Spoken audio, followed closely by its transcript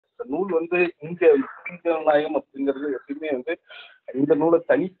இந்த நூல் வந்து இங்க ஜனநாயகம் அப்படிங்கிறது எப்பயுமே வந்து இந்த நூலை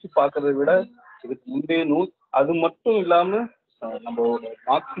தனிச்சு பார்க்கறதை விட இதுக்கு முந்தைய நூல் அது மட்டும் இல்லாம நம்மளோட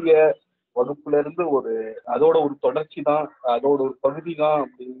மார்க்சிய வகுப்புல இருந்து அதோட ஒரு தொடர்ச்சி தான், அதோட ஒரு பகுதி தான்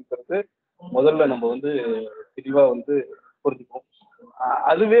அப்படிங்கிறது முதல்ல நம்ம வந்து தெளிவா வந்து புரிஞ்சுப்போம்.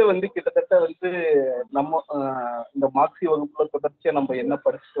 அதுவே வந்து கிட்டத்தட்ட வந்து நம்ம இந்த மார்க்சிய வகுப்புல தொடர்ச்சியா நம்ம என்ன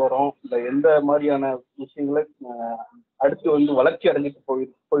படிச்சுட்டு வரோம், இந்த எந்த மாதிரியான விஷயங்களை அடுத்து வந்து வளர்ச்சி அடைஞ்சிட்டு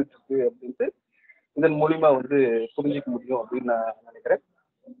போயிட்டு இருக்கு அப்படின்ட்டு இதன் மூலியமா வந்து புரிஞ்சிக்க முடியும் அப்படின்னு நான் நினைக்கிறேன்.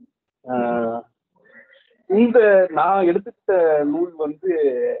 இந்த நான் எடுத்துக்கிட்ட நூல் வந்து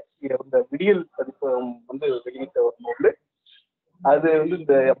இந்த விடியல் பதிப்பகம் வந்து வெளியிட்ட ஒரு நூல். அது வந்து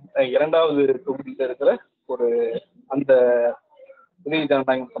இந்த 2வது தொகுதியில இருக்கிற ஒரு அந்த புதிய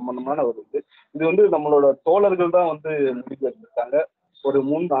ஜனநாயகம் சம்பந்தமான ஒரு இது வந்து நம்மளோட தோழர்கள் தான் வந்து மொழிபெயர்த்திருக்காங்க. ஒரு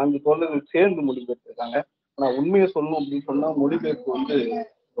 3-4 தோழர்கள் சேர்ந்து மொழிபெயர்த்திருக்காங்க. ஆனா உண்மையை சொல்லணும் அப்படின்னு சொன்னா மொழிபெயர்ப்பு வந்து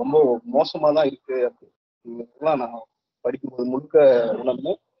ரொம்ப மோசமா தான் இருக்கு அப்படிங்கிறதுலாம் நான் படிக்கும்போது முழுக்க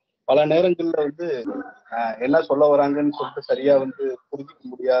உணர்ந்தேன். பல நேரங்கள்ல வந்து என்ன சொல்ல வராங்கன்னு சொல்லிட்டு சரியா வந்து புரிஞ்சிக்க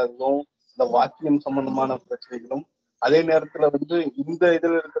முடியாததும், இந்த வாக்கியம் சம்பந்தமான பிரச்சனைகளும், அதே நேரத்துல வந்து இந்த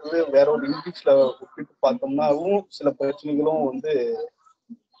இதுல இருக்கிறது வேற ஒரு இங்கிலீஷ்ல ஒப்பிட்டு பார்த்தோம்னாவும் சில பிரச்சனைகளும் வந்து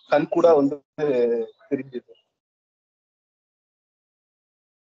கண்கூடா வந்து தெரிஞ்சுது.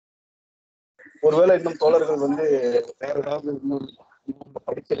 ஒருவேளை இன்னும் தோழர்கள் வந்து வேற ஏதாவது இன்னும்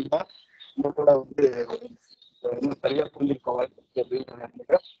படிச்சிருந்தா இன்னும் கூட வந்து இன்னும் சரியா புரிஞ்சிருக்க வாய்ப்பு அப்படின்னு நான்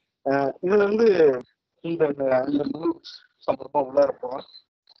நினைக்கிறேன். இதுல வந்து இந்த நூல் சம்பந்தமா உள்ள இருப்போம்.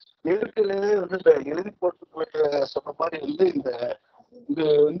 எழுத்துலேயே வந்து இந்த எழுதி போட்டு சொன்ன மாதிரி வந்து இது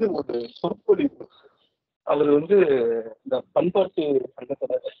வந்து ஒரு சொற்பொழிவு. அவர் வந்து இந்த பண்பாட்டு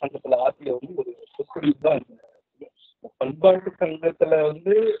சங்கத்துல ஆற்றிய வந்து ஒரு சொற்பொழிவு தான். பண்பாட்டு சங்கத்துல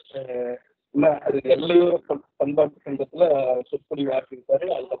வந்து அது எல்லையோர பண்பாட்டு சங்கத்துல சொற்பொழிவு ஆற்றிருக்காரு.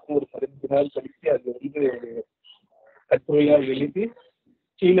 அதுக்கப்புறம் ஒரு 15 நாள் கழிச்சு அது வந்து கட்டுரையா எழுதி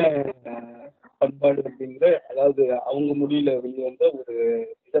சீன பண்பாடு அப்படிங்கிற, அதாவது அவங்க மொழியில வெளிவந்த ஒரு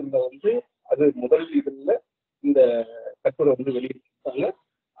இதழ்ல வந்து அது முதல் இதழ்ல இந்த கட்டுரை வந்து வெளியிட்டிருக்காங்க.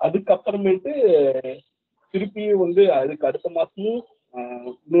 அதுக்கப்புறமேட்டு திருப்பியும் வந்து அதுக்கு அடுத்த மாசமும்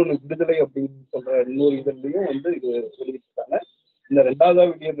இன்னொன்று விடுதலை அப்படின்னு சொல்ற இன்னொரு இதழ்லையும் வந்து இது வெளியிட்டிருக்காங்க. இந்த 2வது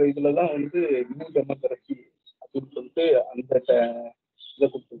வெளியிடுற இதுலதான் வந்து நியூ-டெமோக்ரஸி அப்படின்னு சொல்லிட்டு அந்த இதை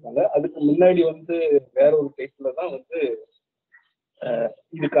கொடுத்துருக்காங்க. அதுக்கு முன்னாடி வந்து வேற ஒரு டைப்ல தான் வந்து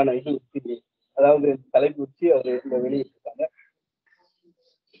இதுக்கான இது வச்சு, அதாவது தலைப்பு வச்சு அவர் இந்த வெளியிட்டிருக்காங்க.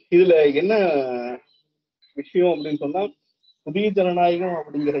 இதுல என்ன விஷயம் அப்படின்னு சொன்னா, புதிய ஜனநாயகம்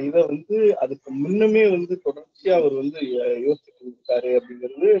அப்படிங்கிற இதை வந்து அதுக்கு முன்னமே வந்து தொடர்ச்சியா அவர் வந்து யோசிச்சுட்டு இருக்காரு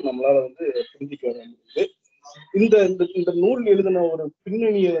அப்படிங்கிறது நம்மளால வந்து புரிஞ்சுக்க வர முடியுது. இந்த நூல் எழுதின ஒரு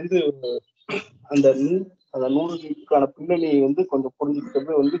பின்னணியை வந்து அந்த நூலுக்கான பின்னணியை வந்து கொஞ்சம்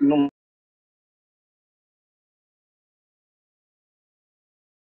புரிஞ்சுக்கிறது வந்து இன்னும்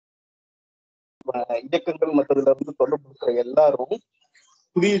இயக்கங்கள் மற்றதுல வந்து தொடர்பு எல்லாரும்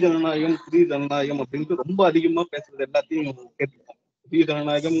புதிய ஜனநாயகம் அப்படின்ட்டு ரொம்ப அதிகமா பேசுறது எல்லாத்தையும் கேட்டுருக்காங்க. புதிய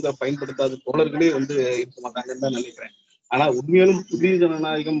ஜனநாயகம் பயன்படுத்தாத தோழர்களே வந்து இருக்க மாட்டாங்கன்னு தான் நினைக்கிறேன். ஆனா உண்மையிலும் புதிய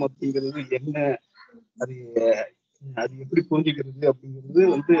ஜனநாயகம் அப்படிங்கிறது என்ன, அது எப்படி புரிஞ்சுக்கிறது அப்படிங்கிறது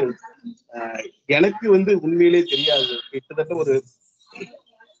வந்து எனக்கு வந்து உண்மையிலே தெரியாது. கிட்டத்தட்ட ஒரு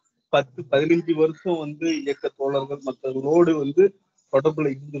 10-15 வருஷம் வந்து இயக்க தோழர்கள் மற்றவர்களோடு வந்து தொடர்புல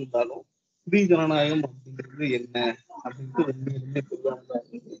இருந்திருந்தாலும் புதிய ஜனநாயகம் அப்படிங்கிறது என்ன அப்படின்ட்டு உண்மையிலுமே தெரியாம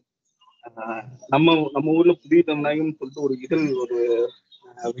நம்ம ஊர்ல புதிய ஜனநாயகம் சொல்லிட்டு ஒரு இதழ்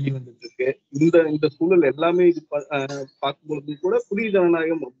வெளிவந்துட்டு இருக்கு. இந்த சூழல் எல்லாமே இது பார்க்கும்பொழுது கூட புதிய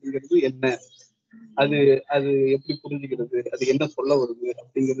ஜனநாயகம் அப்படிங்கிறது என்ன, அது எப்படி புரிஞ்சுக்கிறது, அது என்ன சொல்ல வருது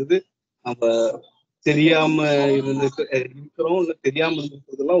அப்படிங்கிறது நம்ம தெரியாம இருக்கிறோம். இல்ல தெரியாம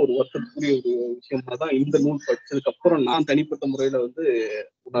இருந்திருக்கிறதுலாம் ஒரு வருத்தத்துக்குரிய ஒரு விஷயமா தான் இந்த நூல் படிச்சதுக்கு அப்புறம் நான் தனிப்பட்ட முறையில வந்து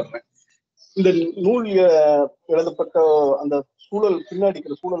உணர்றேன். இந்த நூல் எழுதப்பட்ட அந்த சூழல், பின்னாடி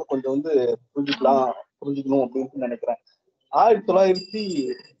இருக்கிற சூழல் கொஞ்சம் வந்து புரிஞ்சுக்கணும் அப்படின்னு நினைக்கிறேன்.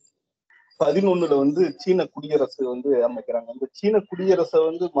 1911 வந்து சீன குடியரசு வந்து அமைக்கிறாங்க. இந்த சீன குடியரசை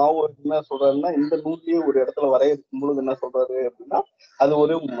வந்து மாவோ என்ன சொல்றாருன்னா, இந்த நூல்லையே ஒரு இடத்துல வரையறுக்கும் பொழுது என்ன சொல்றாரு அப்படின்னா, அது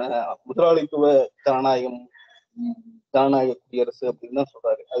ஒரு முதலாளித்துவ ஜனநாயக குடியரசு அப்படின்னு தான்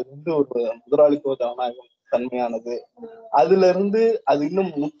சொல்றாரு. அது வந்து ஒரு முதலாளித்துவ ஜனநாயகம் தன்மையானது. அதுல இருந்து அது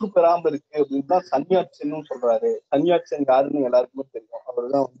இன்னும் முற்று பெறாம இருக்கு அப்படின்னு தான் சன்யாட்சன் சொல்றாரு. சன்யாட்சன் யாருன்னு எல்லாருக்குமே தெரியும்.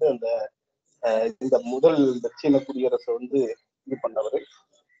 அவர் தான் வந்து இந்த சீன குடியரசை வந்து இது பண்ணவர்.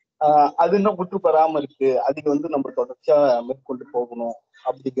 அது இன்னும் முற்று பெறாம இருக்கு, அதுக்கு வந்து நம்ம தொடர்ச்சியா மேற்கொண்டு போகணும்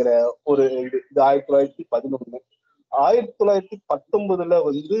அப்படிங்கிற ஒரு இது 1911. 1919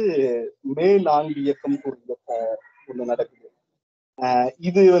 வந்து மே 4 இயக்கம் ஒரு இயக்கம் ஒண்ணு நடக்குது.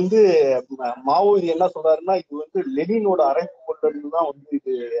 இது வந்து மாவோ இது என்ன சொல்றாருன்னா, இது வந்து லெனினோட அறைகூவல்ல இருந்துதான் வந்து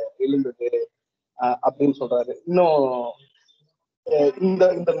இது எழுந்தது அப்படின்னு சொல்றாரு. இன்னும் இந்த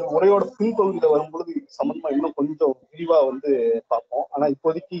இந்த உரையோட பின்பகுதியில வரும்பொழுது இது சம்பந்தமா இன்னும் கொஞ்சம் விரிவா வந்து பார்ப்போம். ஆனா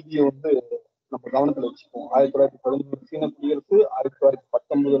இப்போதைக்கு இது வந்து நம்ம கவனத்துல வச்சுப்போம். 1911 சீன குடியரசு,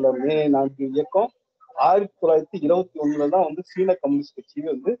 1919 மே 4 இயக்கம், 1921 தான் வந்து சீன கம்யூனிஸ்ட் கட்சியை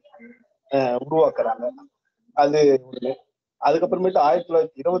வந்து உருவாக்குறாங்க. அது ஒண்ணு. அதுக்கப்புறமேட்டு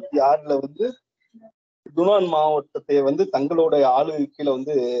 1926 வந்து துனான் மாவட்டத்தை வந்து தங்களோட ஆளுகை கீழே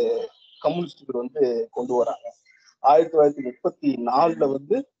வந்து கம்யூனிஸ்டுகள் வந்து கொண்டு வராங்க. 1934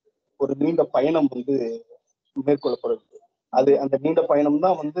 வந்து ஒரு நீண்ட பயணம் வந்து மேற்கொள்ளப்படுது. அந்த நீண்ட பயணம்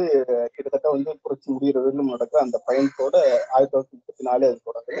தான் வந்து கிட்டத்தட்ட வந்து புரட்சி முடிகிறது நடக்கிற அந்த பயணத்தோட 1934 அது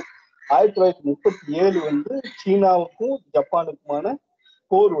தொடங்குது. 1937 வந்து சீனாவுக்கும் ஜப்பானுக்குமான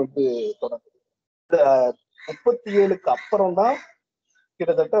போர் வந்து தொடங்குது. இந்த 37க்கு அப்புறம் தான்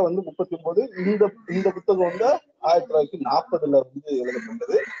கிட்டத்தட்ட வந்து 39 இந்த புத்தகம் வந்து 1940 வந்து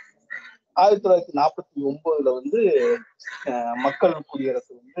எழுதப்பட்டது. 1949 வந்து மக்கள்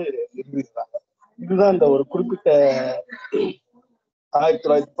குடியரசு வந்து நிறுவிடுறாங்க. இதுதான் இந்த ஒரு குறிப்பிட்ட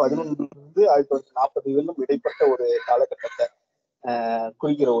 1911 1940 இடைப்பட்ட ஒரு காலகட்டத்தை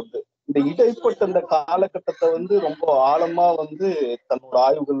குறிக்கிற ஒன்று. இந்த இடைப்பட்ட இந்த காலகட்டத்தை வந்து ரொம்ப ஆழமா வந்து தன்னோட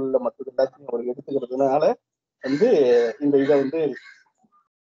ஆய்வுகள்ல மற்ற எல்லாத்தையும் அவர் எடுத்துக்கிறதுனால வந்து இந்த இதை வந்து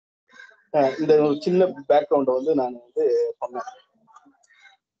இந்த ஒரு சின்ன பேக்ரவுண்டை வந்து நான் வந்து சொன்னேன்.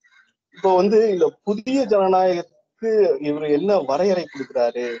 இப்போ வந்து இந்த புதிய ஜனநாயகத்துக்கு இவர் என்ன வரையறை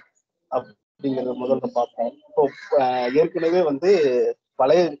கொடுக்குறாரு அப்படிங்கிறத முதல்ல பார்ப்போம். இப்போ ஏற்கனவே வந்து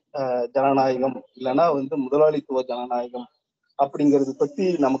பழைய ஜனநாயகம் இல்லைன்னா வந்து முதலாளித்துவ ஜனநாயகம் அப்படிங்கிறது பத்தி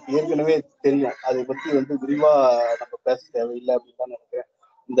நமக்கு ஏற்கனவே தெரியும். அதை பத்தி வந்து விரிவா நம்ம பேச தேவையில்லை அப்படின்னு தான் நினைக்கிறேன்.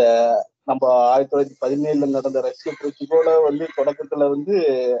 இந்த நம்ம 1917 நடந்த ரஷ்ய புரட்சியோட வந்து தொடக்கத்துல வந்து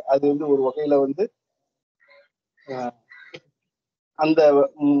அது வந்து ஒரு வகையில வந்து அந்த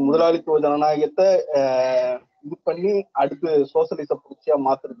முதலாளித்துவ ஜனநாயகத்தை இது பண்ணி அடுத்து சோசியலிச புரட்சியா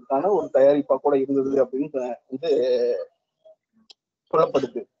மாத்துறதுக்கான ஒரு தயாரிப்பா கூட இருந்தது அப்படின்னு வந்து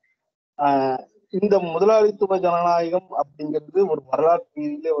சொல்லப்படுது. இந்த முதலாளித்துவ ஜனநாயகம் அப்படிங்கிறது ஒரு வரலாற்று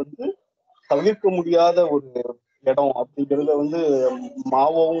ரீதியில வந்து தவிர்க்க முடியாத ஒரு இடம் அப்படிங்கிறத வந்து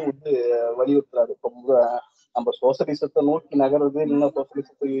மாவோவும் வந்து வலியுறுத்துறாரு. இப்போ நம்ம சோசியலிசத்தை நோக்கி நகர்றது இல்லைன்னா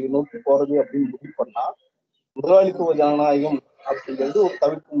சோசியலிசத்தை நோக்கி போறது அப்படின்னு முடிவு பண்ணா முதலாளித்துவ ஜனநாயகம் அப்படிங்கிறது ஒரு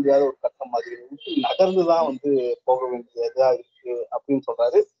தவிர்க்க முடியாத ஒரு கட்டம் மாதிரி நகர்ந்துதான் வந்து போக வேண்டியதா இருக்கு அப்படின்னு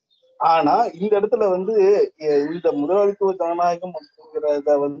சொல்றாரு. ஆனா இந்த இடத்துல வந்து இந்த முதலாளித்துவ ஜனநாயகம்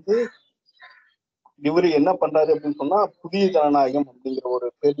அப்படிங்கிறத வந்து இவரு என்ன பண்றாரு அப்படின்னு சொன்னா புதிய ஜனநாயகம் அப்படிங்கிற ஒரு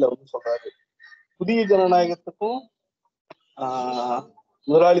பேர்ல வந்து சொல்றாரு. புதிய ஜனநாயகத்துக்கும்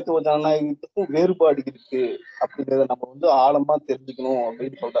முதலாளித்துவ ஜனநாயகத்துக்கும் வேறுபாடு இருக்கு அப்படிங்கிறத நம்ம வந்து ஆழமா தெரிஞ்சுக்கணும்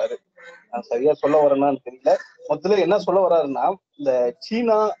அப்படின்னு சொல்றாரு. நான் சரியா சொல்ல வரேன்னான்னு தெரியல. முதல்ல என்ன சொல்ல வர்றாருன்னா, இந்த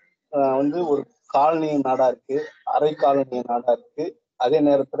சீனா வந்து ஒரு காலனிய நாடா இருக்கு, அரை காலனிய நாடா இருக்கு, அதே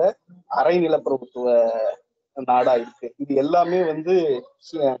நேரத்துல அரை நிலப்பிரபுத்துவ நாடா இருக்கு. இது எல்லாமே வந்து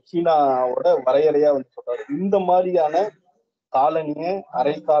சீனாவோட வரையறையா வந்து சொல்றாரு. இந்த மாதிரியான காலனிய,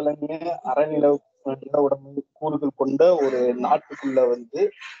 அரை காலனிய, நில உடைமை கூறுகள் கொண்ட ஒரு நாட்டுக்குள்ள வந்து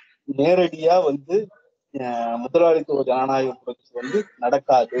நேரடியா வந்து முதலாளித்துவ ஜனநாயக புரட்சி வந்து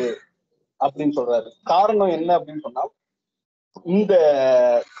நடக்காது அப்படின்னு சொல்றாரு. காரணம் என்ன அப்படின்னு சொன்னா, இந்த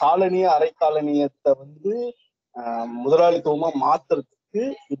காலனிய அரை காலனியத்தை வந்து முதலாளித்துவமா மாத்துறதுக்கு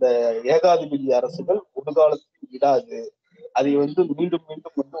இந்த ஏகாதிபதி அரசுகள் ஒரு காலத்துக்கு விடாது. அதை வந்து மீண்டும்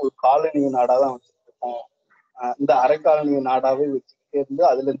மீண்டும் வந்து ஒரு காலனிய நாடாதான் வச்சுட்டு இருக்கோம். இந்த அரை காலனிய நாடாவே வச்சுக்கிட்டே இருந்து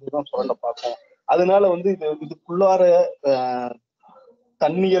அதுல இருந்துதான் சுரண்ட பார்ப்போம். அதனால வந்து இதுக்குள்ளார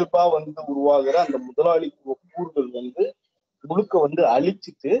தன்னியல்பா வந்து உருவாகிற அந்த முதலாளித்துவ கூறுகள் வந்து முழுக்க வந்து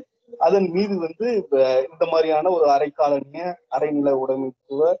அழிச்சிட்டு அதன் மீது வந்து இந்த மாதிரியான ஒரு அரை காலனிய அரை நில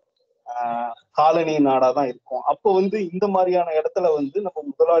உடைமைத்துவ காலனி நாடாதான் இருக்கும். அப்போ வந்து இந்த மாதிரியான இடத்துல வந்து நம்ம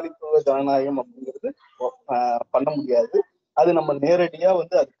முதலாளித்துவ ஜனநாயகம் அப்படிங்கிறது பண்ண முடியாது. அது நம்ம நேரடியா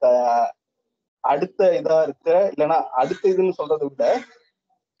வந்து அதுக்கு அடுத்த இதா இருக்க இல்லைன்னா அடுத்த இதுன்னு சொல்றதை விட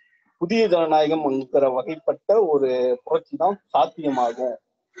புதிய ஜனநாயகம் என்கிற வகைப்பட்ட ஒரு புரட்சி தான் சாத்தியமாகும்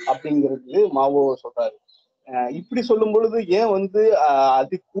அப்படிங்கிறது மாவோ சொல்றாரு. இப்படி சொல்லும் பொழுது ஏன் வந்து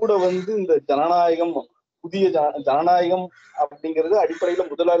அது கூட வந்து இந்த ஜனநாயகம் புதிய ஜனநாயகம் அப்படிங்கிறது அடிப்படையில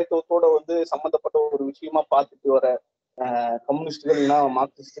முதலாளித்துவத்தோட வந்து சம்பந்தப்பட்ட ஒரு விஷயமா பார்த்துட்டு வர கம்யூனிஸ்டுகள் இல்லைன்னா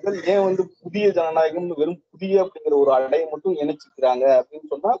மார்க்சிஸ்டுகள் ஏன் வந்து புதிய ஜனநாயகம் வெறும் புதிய அப்படிங்கிற ஒரு அடையை மட்டும் இணைச்சிக்கிறாங்க அப்படின்னு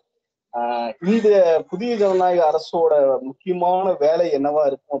சொன்னா, இந்த புதிய ஜனநாயக அரசோட முக்கியமான வேலை என்னவா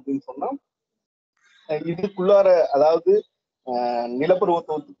இருக்கும் அப்படின்னு சொன்னா, இதுக்குள்ளார அதாவது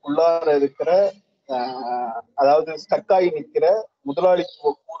நிலப்பிரபுத்துவத்துக்குள்ளார இருக்கிற அதாவது ஸ்டக்காகி நிற்கிற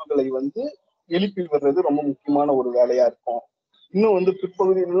முதலாளித்துவ கூறுகளை வந்து எழுப்பி வர்றது ரொம்ப முக்கியமான ஒரு வேலையா இருக்கும். இன்னும் வந்து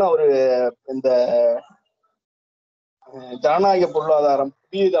பிற்பகுதியிலாம் அவரு இந்த ஜனநாயக பொருளாதாரம்,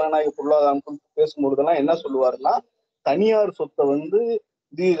 புதிய ஜனநாயக பொருளாதாரம் குறித்து பேசும்பொழுதெல்லாம் என்ன சொல்லுவாருன்னா, தனியார் சொத்தை வந்து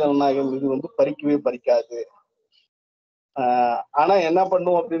புதிய ஜனநாயகம் இது வந்து பறிக்கவே பறிக்காது. ஆனா என்ன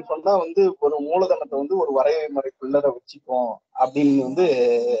பண்ணும் அப்படின்னு சொன்னா வந்து ஒரு மூலதனத்தை வந்து ஒரு வரைமுறைக்குள்ளத வச்சுக்கும் அப்படின்னு வந்து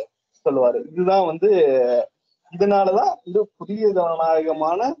சொல்லுவாரு. இதுதான் வந்து இதனாலதான் வந்து புதிய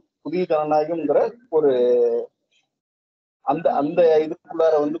ஜனநாயகம்ங்கிற ஒரு அந்த அந்த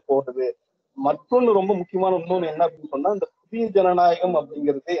இதுக்குள்ளார வந்து போடுது. மற்றொன்று ரொம்ப முக்கியமான இன்னொன்று என்ன அப்படின்னு சொன்னா, இந்த புதிய ஜனநாயகம்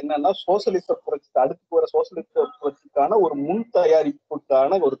அப்படிங்கிறது என்னன்னா சோசியலிச புரட்சி, அடுத்து வர சோசியலிச புரட்சிக்கான ஒரு முன்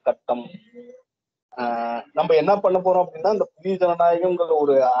தயாரிப்புக்கான ஒரு கட்டம். நம்ம என்ன பண்ண போறோம் அப்படின்னா, இந்த புதிய ஜனநாயகம்ங்கிற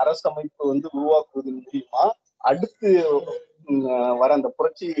ஒரு அரசமைப்பு வந்து உருவாக்குவதன் மூலியமா அடுத்து வர அந்த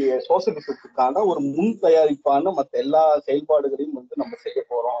புரட்சி சோசியலிசத்துக்கான ஒரு முன் தயாரிப்பான மற்ற எல்லா செயல்பாடுகளையும் வந்து நம்ம செய்ய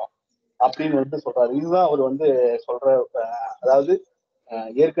போறோம் அப்படின்னு வந்து சொல்றாரு. இதுதான் அவர் வந்து சொல்ற, அதாவது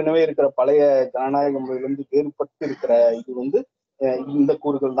ஏற்கனவே இருக்கிற பழைய ஜனநாயக முறையிலிருந்து வேறுபட்டு இருக்கிற இது வந்து இந்த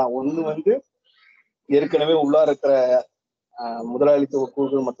கூறுகள் தான். ஒண்ணு வந்து ஏற்கனவே உள்ளார இருக்கிற முதலாளித்துவ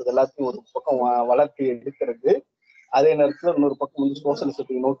கூறுகள் மற்றது எல்லாத்தையும் ஒரு பக்கம் வளர்ச்சி எடுக்கிறது, அதே நேரத்துல இன்னொரு பக்கம் வந்து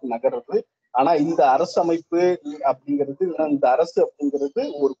சோசியலிசத்தை நோக்கி நகர்றது. ஆனா இந்த அரசு அமைப்பு அப்படிங்கிறது, இந்த அரசு அப்படிங்கிறது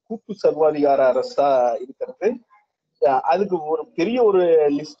ஒரு கூட்டு சர்வாதிகார அரசா இருக்கிறது. அதுக்கு ஒரு பெரிய ஒரு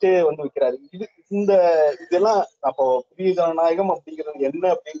லிஸ்டே வந்து வைக்கிறாரு. இதெல்லாம் அப்போ புதிய ஜனநாயகம் அப்படிங்கிறது என்ன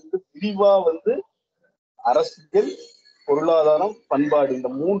அப்படிங்கிறது விரிவா வந்து அரசியல், பொருளாதாரம், பண்பாடு இந்த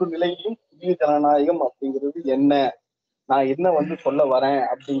 3 நிலையிலும் புதிய ஜனநாயகம் அப்படிங்கிறது என்ன, நான் என்ன வந்து சொல்ல வரேன்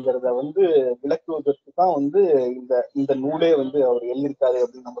அப்படிங்கிறத வந்து விளக்குவதற்கு தான் வந்து இந்த இந்த நூலே வந்து அவர் எழுதியிருக்காரு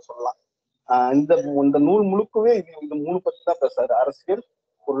அப்படின்னு நம்ம சொல்லலாம். இந்த நூல் முழுக்கவே இந்த 3 பத்தி தான் பேசுறாரு: அரசியல்,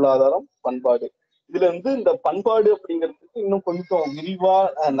 பொருளாதாரம், பண்பாடு. இதுல இருந்து இந்த பண்பாடு அப்படிங்கிறதுக்கு இன்னும் கொஞ்சம் விரிவா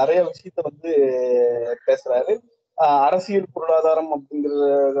நிறைய விஷயத்த வந்து பேசுறாரு. அரசியல் பொருளாதாரம்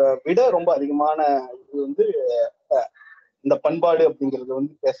அப்படிங்கிறத விட ரொம்ப அதிகமான இது வந்து இந்த பண்பாடு அப்படிங்கறது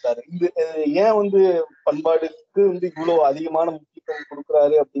வந்து பேசுறாரு. இது ஏன் வந்து பண்பாடுக்கு வந்து இவ்வளவு அதிகமான முக்கியத்துவம்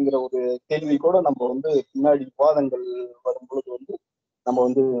கொடுக்குறாரு அப்படிங்கிற ஒரு கேள்வி கூட நம்ம வந்து பின்னாடி விவாதங்கள் வரும் பொழுது வந்து நம்ம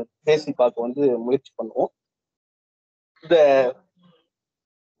வந்து பேசி பார்க்க வந்து முயற்சி பண்ணுவோம். இந்த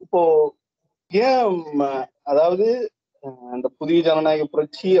இப்போ ஏன் அதாவது அந்த புதிய ஜனநாயக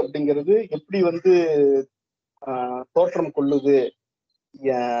புரட்சி அப்படிங்கிறது எப்படி வந்து தோற்றம் கொள்ளுது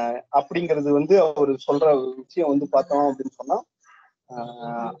அப்படிங்கிறது வந்து அவர் சொல்ற விஷயம் வந்து பார்த்தோம் அப்படின்னு சொன்னா,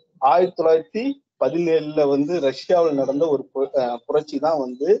 1917 வந்து ரஷ்யாவில் நடந்த ஒரு புரட்சி தான்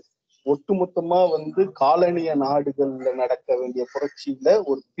வந்து ஒட்டுமொத்தமா வந்து காலனிய நாடுகள்ல நடக்க வேண்டிய புரட்சியில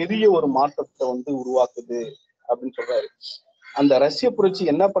ஒரு பெரிய ஒரு மாற்றத்தை வந்து உருவாக்குது அப்படின்னு சொல்றாரு. அந்த ரஷ்ய புரட்சி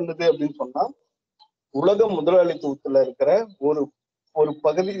என்ன பண்ணுது அப்படின்னு சொன்னா, உலக முதலாளித்துவத்துல இருக்கிற ஒரு ஒரு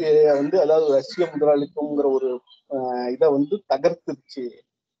பகுதியை வந்து, அதாவது ரஷ்ய முதலாளித்துவங்கிற ஒரு இதை வந்து தகர்த்துருச்சு.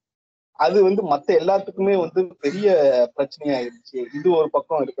 அது வந்து மத்த எல்லாத்துக்குமே வந்து பெரிய பிரச்சனையாயிருச்சு. இது ஒரு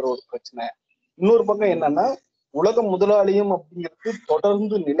பக்கம் இருக்கிற ஒரு பிரச்சனை. இன்னொரு பக்கம் என்னன்னா, உலக முதலாளியம் அப்படிங்கிறது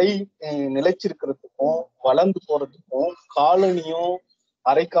தொடர்ந்து நிலைச்சிருக்கிறதுக்கும் வளர்ந்து போறதுக்கும் காலனியும்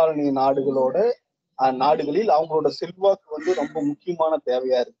அரை காலனி நாடுகளில் அவங்களோட செல்வாக்கு வந்து ரொம்ப முக்கியமான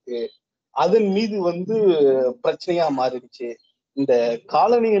தேவையா இருக்கு. அதன் மீது வந்து பிரச்சனையா மாறிடுச்சு. இந்த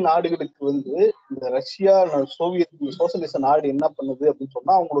காலனிய நாடுகளுக்கு வந்து இந்த ரஷ்யா, சோவியத் சோசியலிச நாடு என்ன பண்ணுது அப்படின்னு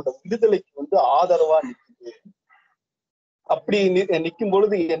சொன்னா, அவங்களோட விடுதலைக்கு வந்து ஆதரவா நிக்குது. அப்படி நிக்கும்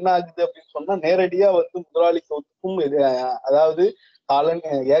பொழுது என்ன ஆகுது அப்படின்னு சொன்னா, நேரடியா வந்து முதலாளித்துவத்துக்கும் அதாவது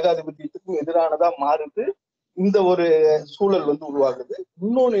ஏகாதிபத்தியத்துக்கும் எதிரானதா மாறுது. இந்த ஒரு சூழல் வந்து உருவாகுது.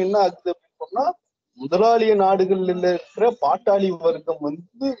 இன்னொன்னு என்ன ஆகுது அப்படின்னு சொன்னா, முதலாளிய நாடுகள்ல இருக்கிற பாட்டாளி வர்க்கம்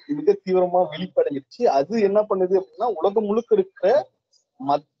வந்து மிக தீவிரமா விழிப்படைஞ்சிருச்சு. அது என்ன பண்ணுது அப்படின்னா, உலகம் முழுக்க இருக்கிற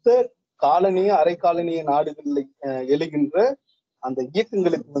மற்ற காலனிய அரை காலனிய நாடுகள்ல எழுகின்ற அந்த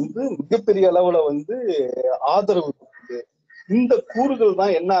இயக்கங்களுக்கு வந்து மிகப்பெரிய அளவுல வந்து ஆதரவு கொடுக்குது. இந்த கூறுகள்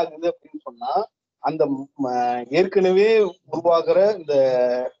தான் என்ன ஆகுது அப்படின்னு சொன்னா, அந்த ஏற்கனவே உருவாகிற இந்த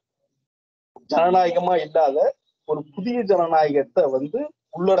ஜனநாயகமா இல்லாத ஒரு புதிய ஜனநாயகத்தை வந்து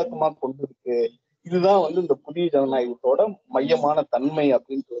உள்ளடக்கமா கொண்டு இருக்கு. இதுதான் வந்து இந்த புதிய ஜனநாயகத்தோட மையமான தன்மை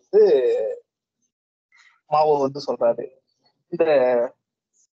அப்படின்ட்டு வந்து மாவோ வந்து சொல்றாரு. இந்த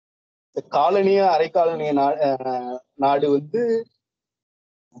காலனிய அரை காலனிய நாடு வந்து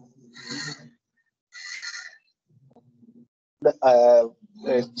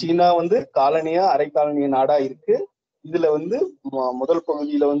சீனா வந்து காலனியா அரை காலனிய நாடா இருக்கு. இதுல வந்து முதல்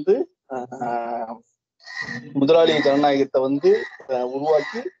பகுதியில வந்து முதலாளிய ஜனநாயகத்தை வந்து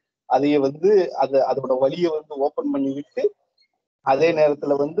உருவாக்கி அதைய வந்து அதோட வழியை வந்து ஓபன் பண்ணி விட்டு அதே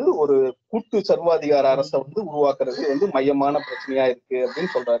நேரத்துல வந்து ஒரு கூட்டு சர்வாதிகார அரசை வந்து உருவாக்குறது வந்து மையமான பிரச்சனையா இருக்கு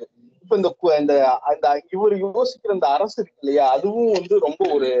அப்படின்னு சொல்றாரு. இப்ப இந்த இவர் யோசிக்கிற இந்த அரசு இருக்கு இல்லையா, அதுவும் வந்து ரொம்ப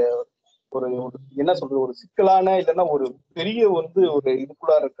ஒரு ஒரு என்ன சொல்றது, ஒரு சிக்கலான இல்லைன்னா ஒரு பெரிய வந்து ஒரு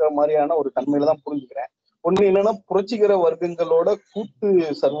இதுக்குள்ள இருக்கிற மாதிரியான ஒரு தன்மையில தான் புரிஞ்சுக்கிறேன். ஒண்ணு என்னன்னா, புரட்சிகர வர்க்கங்களோட கூட்டு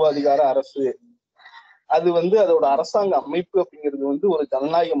சர்வாதிகார அரசு, அது வந்து அதோட அரசாங்க அமைப்பு அப்படிங்கிறது வந்து ஒரு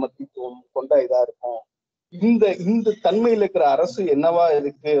ஜனநாயக மத்தித்துவம் கொண்ட இதா இருக்கும். இந்த இந்த தன்மையில இருக்கிற அரசு என்னவா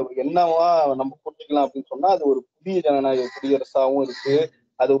இருக்கு, என்னவா நம்ம புரிஞ்சுக்கலாம் அப்படின்னு சொன்னா, அது ஒரு புதிய ஜனநாயக குடியரசாவும் இருக்கு,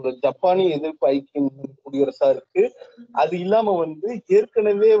 அது ஒரு ஜப்பானிய எதிர்ப்பு ஐக்கிய குடியரசா இருக்கு. அது இல்லாம வந்து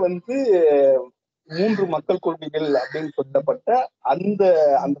ஏற்கனவே வந்து 3 மக்கள் கொள்கைகள் அப்படின்னு சொல்லப்பட்ட அந்த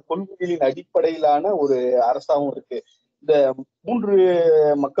அந்த கொள்கைகளின் அடிப்படையிலான ஒரு அரசாவும் இருக்கு. இந்த 3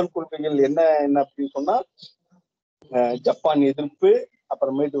 மக்கள் கொள்கைகள் என்ன என்ன அப்படின்னு சொன்னா, ஜப்பான் எதிர்ப்பு,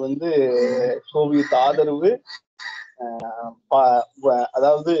 அப்புறமேட்டு வந்து சோவியத் ஆதரவு,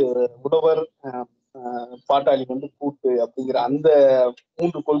 அதாவது உழவர் பாட்டாளி வந்து கூட்டு அப்படிங்கிற அந்த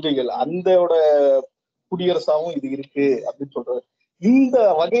 3 கொள்கைகள், அந்தோட குடியரசாவும் இது இருக்கு அப்படின்னு சொல்றது. இந்த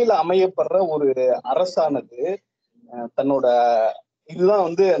வகையில அமையப்படுற ஒரு அரசானது தன்னோட இதுதான்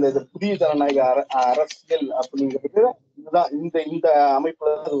வந்து அந்த புதிய ஜனநாயக அரசியல் அப்படிங்கிறது இதுதான். இந்த இந்த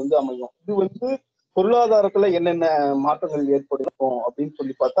அமைப்புல அது வந்து அமையும். இது வந்து பொருளாதாரத்துல என்னென்ன மாற்றங்கள் ஏற்படுத்தும் அப்படின்னு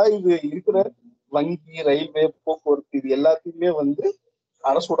சொல்லி பார்த்தா, இது இருக்கிற வங்கி, ரயில்வே, போக்குவரத்து இது எல்லாத்தையுமே வந்து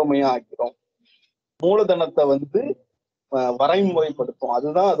அரசுடைமையா ஆக்கிறோம். மூலதனத்தை வந்து வரைமுறைப்படுத்தும்.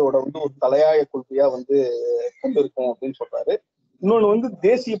 அதுதான் அதோட வந்து ஒரு தலையாய கொள்கையா வந்து கொண்டிருக்கும் அப்படின்னு சொல்றாரு. இன்னொன்னு வந்து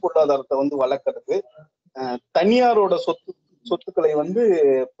தேசிய பொருளாதாரத்தை வந்து வளர்க்கறது, தனியாரோட சொத்துக்களை வந்து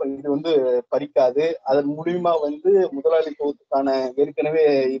இது வந்து பறிக்காது. அதன் மூலியமா வந்து முதலாளித்துவத்துக்கான ஏற்கனவே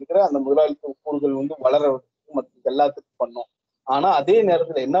இருக்கிற அந்த முதலாளித்துவ கூறுகள் வந்து வளர எல்லாத்துக்கும் பண்ணும். ஆனா அதே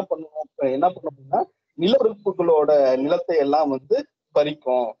நேரத்துல என்ன பண்ணணும்னா, நிலப்பரப்புகளோட நிலத்தை எல்லாம் வந்து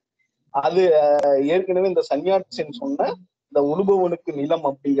பறிக்கும். அது ஏற்கனவே இந்த சன்யாட்சின்னு சொன்ன இந்த உழுபவனுக்கு நிலம்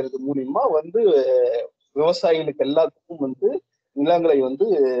அப்படிங்கிறது மூலியமா வந்து விவசாயிகளுக்கு எல்லாத்துக்கும் வந்து நிலங்களை வந்து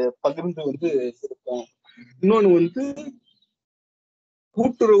பகிர்ந்து வந்து கொடுக்கும். இன்னொன்னு வந்து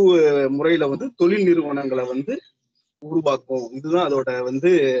கூட்டுறவு முறையில வந்து தொழில் நிறுவனங்களை வந்து உருவாக்கும். இதுதான் அதோட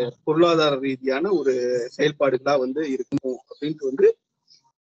வந்து பொருளாதார ரீதியான ஒரு செயல்பாடுகளா வந்து இருக்கணும் அப்படின்ட்டு வந்து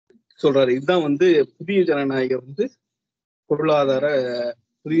சொல்றாரு. இதுதான் வந்து புதிய ஜனநாயக வந்து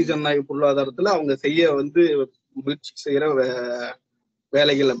புதிய ஜனநாயக பொருளாதாரத்துல அவங்க செய்ய வந்து முயற்சி செய்யற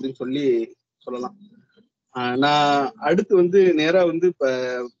வேலைகள் அப்படின்னு சொல்லி சொல்லலாம். நான் அடுத்து வந்து நேரா வந்து இப்ப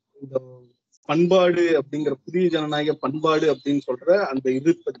இந்த பண்பாடு அப்படிங்கிற புதிய ஜனநாயக பண்பாடு அப்படின்னு சொல்ற அந்த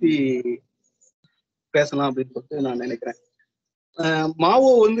இது பத்தி பேசலாம் அப்படின்னு சொல்லிட்டு நான் நினைக்கிறேன்.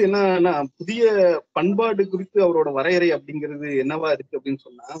 மாவோ வந்து என்னன்னா, புதிய பண்பாடு குறித்து அவரோட வரையறை அப்படிங்கிறது என்னவா இருக்கு அப்படின்னு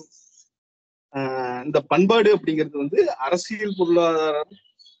சொன்னா, இந்த பண்பாடு அப்படிங்கிறது வந்து அரசியல் பொருளாதாரம்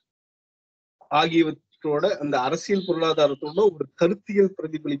ஆகியவற்றோட அந்த அரசியல் பொருளாதாரத்தோட ஒரு கருத்தியல்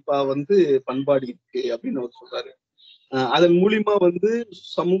பிரதிபலிப்பா வந்து பண்பாடு இருக்கு அப்படின்னு அவர் சொல்றாரு. அதன் மூலியமா வந்து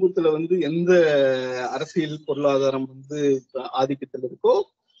சமூகத்துல வந்து எந்த அரசியல் பொருளாதாரம் வந்து ஆதிக்கத்தில் இருக்கோ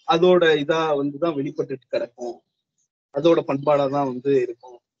அதோட இதா வந்துதான் வெளிப்பட்டு கிடக்கும், அதோட பண்பாடாதான் வந்து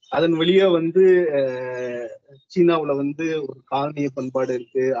இருக்கும். அதன் வழியா வந்து சீனாவுல வந்து ஒரு காலனிய பண்பாடு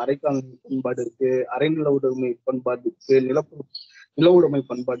இருக்கு, அரை காலனிய பண்பாடு இருக்கு, அரைநில உடைமை பண்பாடு இருக்கு, நில உடைமை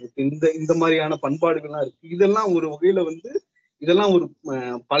பண்பாடு இருக்கு. இந்த இந்த மாதிரியான பண்பாடுகள்லாம் இருக்கு. இதெல்லாம் ஒரு வகையில வந்து இதெல்லாம் ஒரு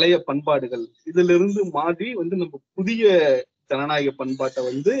பழைய பண்பாடுகள். இதுல இருந்து மாறி வந்து நம்ம புதிய ஜனநாயக பண்பாட்டை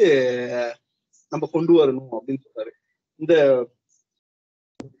வந்து நம்ம கொண்டு வரணும் அப்படின்னு சொல்றாரு. இந்த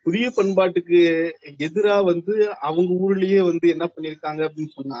புதிய பண்பாட்டுக்கு எதிரா வந்து அவங்க ஊர்லயே வந்து என்ன பண்ணிருக்காங்க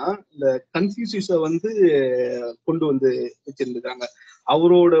அப்படின்னு சொன்னா, இந்த கன்ஃபியூசியஸ வந்து கொண்டு வந்து வச்சிருந்துருக்காங்க.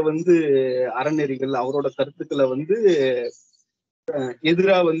 அவரோட வந்து அறநெறிகள், அவரோட கருத்துக்களை வந்து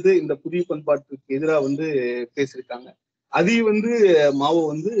எதிரா வந்து இந்த புதிய பண்பாட்டுக்கு எதிரா வந்து பேசியிருக்காங்க. அதையும் வந்து மாவோ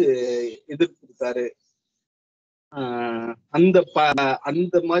வந்து எதிர்த்திருக்காரு. அந்த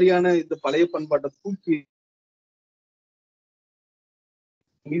மாதிரியான இந்த பழைய பண்பாட்டை தூக்கி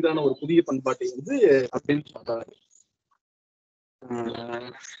மீதான ஒரு புதிய பண்பாட்டை வந்து அப்படின்னு சொல்றாரு.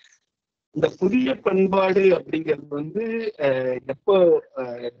 இந்த புதிய பண்பாடு அப்படிங்கிறது வந்து எப்ப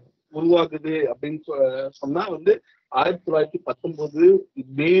உருவாகுது அப்படின்னு சொன்னா வந்து 1919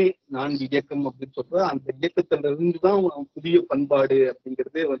 மே 4 இயக்கம் அப்படின்னு சொல்ற அந்த இயக்கத்துல இருந்துதான் புதிய பண்பாடு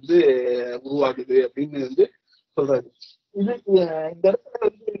அப்படிங்கிறதே வந்து உருவாகுது அப்படின்னு வந்து சொல்றாரு. இது இந்த இடத்துல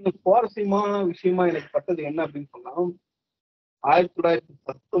வந்து சுவாரஸ்யமான விஷயமா எனக்கு பட்டது என்ன அப்படின்னு சொன்னா,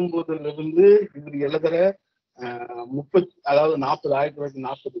 1919 இருந்து இவர் எழுதுற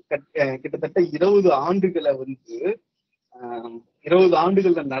 1940 கிட்டத்தட்ட 20 ஆண்டுகளை வந்து 20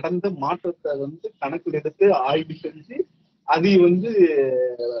 ஆண்டுகள்ல நடந்த மாற்றத்தை வந்து கணக்கில் எடுத்து ஆய்வு செஞ்சு அது வந்து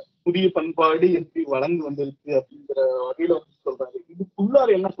புதிய பண்பாடு எப்படி வளர்ந்து வந்திருக்கு அப்படிங்கிற வகையில வந்து சொல்றாரு. இதுக்குள்ளார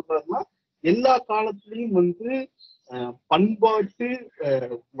என்ன சொல்றாருன்னா, எல்லா காலத்திலையும் வந்து பண்பாட்டு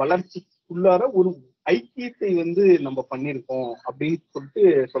வளர்ச்சிக்குள்ளார ஒரு ஐக்கியத்தை வந்து நம்ம பண்ணியிருக்கோம் அப்படின்னு சொல்லிட்டு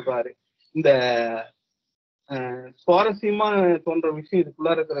சொல்றாரு. இந்த சுவாரஸ்யமா தோன்ற விஷயம்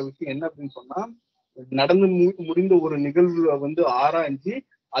இதுக்குள்ளார இருக்கிற விஷயம் என்ன அப்படின்னு சொன்னா, நடந்து முடிந்த ஒரு நிகழ்வுல வந்து ஆராய்ஞ்சு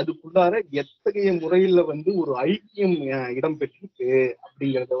அதுக்குள்ளார எத்தகைய முறையில வந்து ஒரு ஐக்கியம் இடம் பெற்றிருக்கு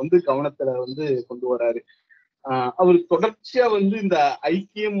அப்படிங்கிறத வந்து கவனத்துல வந்து கொண்டு வராரு. அவர் தொடர்ச்சியா வந்து இந்த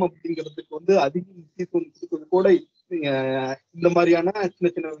ஐக்கியம் அப்படிங்கிறதுக்கு வந்து அதிக முக்கியத்துவம் கொடுத்தது கூட இந்த மாதிரியான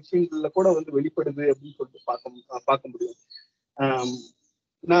சின்ன சின்ன விஷயங்கள்ல கூட வந்து வெளிப்படுது அப்படின்னு சொல்லிட்டு பார்க்க முடியும்.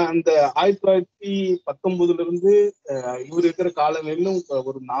 நான் அந்த 1919 இருந்து இவர் இருக்கிற காலம் வரையிலும்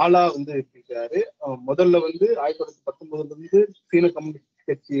ஒரு நாளா வந்து இருக்காரு. முதல்ல வந்து 1919 இருந்து சீன கம்யூனிஸ்ட்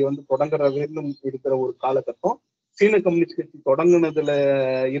கட்சி வந்து தொடங்குற வரையிலும் இருக்கிற ஒரு காலகட்டம். சீன கம்யூனிஸ்ட் கட்சி தொடங்குனதுல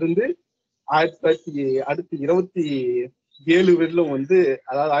இருந்து அடுத்து 27 வரையிலும் வந்து,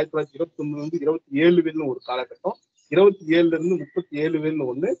 அதாவது 1921 இருந்து 27 வரையிலும் ஒரு காலகட்டம், 27 இருந்து 37 வரையிலும்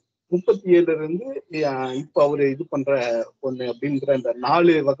ஒண்ணு, 37 இருந்து இப்ப அவரு இது பண்ற ஒண்ணு அப்படிங்கிற இந்த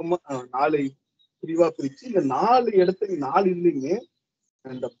 4 பிரிவா பிரிச்சு இந்த 4 இடத்துக்கு 4 இதுலயுமே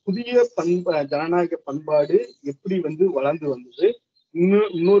அந்த புதிய ஜனநாயக பண்பாடு எப்படி வந்து வளர்ந்து வந்தது,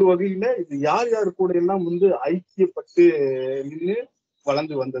 இன்னொரு வகையில இது யார் யாரு கூட எல்லாம் வந்து ஐக்கியப்பட்டு நின்று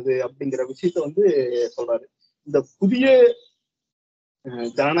வளர்ந்து வந்தது அப்படிங்கிற விஷயத்த வந்து சொல்றாரு. இந்த புதிய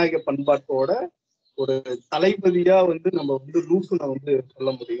ஜனநாயக பண்பாட்டோட ஒரு தளபதியா வந்து நம்ம வந்து லூசுனை வந்து சொல்ல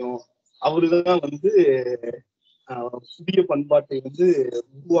முடியும். அவருதான் வந்து புதிய பண்பாட்டை வந்து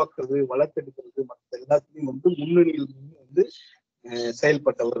உருவாக்குறது, வளர்த்தெடுக்கிறது, மற்ற எல்லாத்தையும் வந்து முன்னணியில் வந்து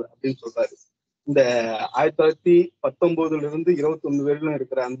செயல்பட்டவர் அப்படின்னு சொல்றாரு. இந்த 1919 இருந்து 21 வரையிலும்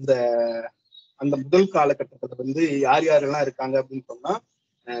இருக்கிற அந்த முதல் காலகட்டத்துல வந்து யார் யாரெல்லாம் இருக்காங்க அப்படின்னு சொன்னா,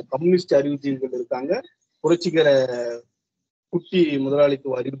 கம்யூனிஸ்ட் அறிவுஜீவிகள் இருக்காங்க, புரட்சிகர குட்டி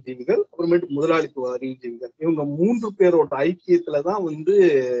முதலாளித்துவ அறிவுஜீவிகள், அப்புறமேட்டு முதலாளித்துவ அறிவுஜீவிகள். இவங்க 3 பேரோட ஐக்கியத்துலதான் வந்து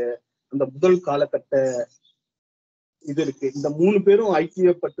அந்த முதல் காலகட்ட இது இருக்கு. இந்த 3 பேரும்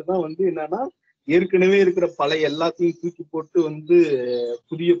ஐக்கியப்பட்டுதான் வந்து என்னன்னா, ஏற்கனவே இருக்கிற பழைய எல்லாத்தையும் தூக்கி போட்டு வந்து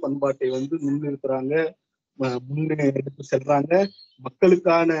புதிய பண்பாட்டை வந்து முன்னிறுத்துறாங்க, முன்னே எடுத்து செல்றாங்க,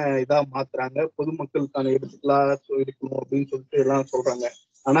 மக்களுக்கான இதா மாத்துறாங்க, பொதுமக்களுக்கான எடுத்துக்களா இருக்கணும் அப்படின்னு சொல்லிட்டு எல்லாம் சொல்றாங்க.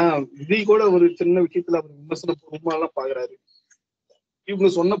 ஆனா விஜய் கூட ஒரு சின்ன விஷயத்துல அவர் விமர்சன பூர்வமா எல்லாம் பாக்குறாரு. இவங்க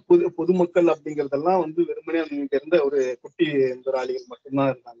சொன்ன பொதுமக்கள் அப்படிங்கறதெல்லாம் வந்து வெறுமனே அங்க இருந்த ஒரு குட்டி முதலாளிகள்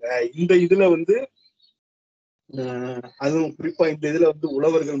மட்டும்தான் இருந்தாங்க. இந்த இதுல வந்து அதுவும் குறிப்பா இந்த இதுல வந்து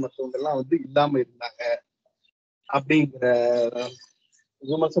உழவர்கள் மற்றவங்க எல்லாம் வந்து இல்லாம இருந்தாங்க அப்படிங்கிற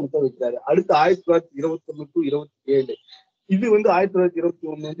விமர்சனத்தை வைக்கிறாரு. அடுத்து 1921 to 27 இது வந்து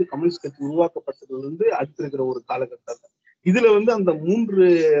 1921 வந்து கம்யூனிஸ்ட் கட்சி உருவாக்கப்பட்டதுல இருந்து அடுத்து இருக்கிற ஒரு காலகட்டம். இதுல வந்து அந்த 3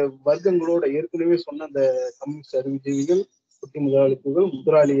 வர்க்கங்களோட ஏற்கனவே சொன்ன அந்த கம்யூனிஸ்ட் அறிவுஜீவிகள், குட்டி முதலாளித்துவங்கள்,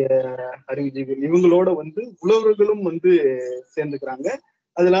 முதலாளிய அறிவுஜீவிகள், இவங்களோட வந்து உழவர்களும் வந்து சேர்ந்துக்கிறாங்க.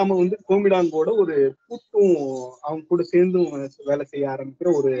 அது இல்லாம வந்து கோமிடாங்கோட ஒரு கூட்டும் அவங்க கூட சேர்ந்தும் வேலை செய்ய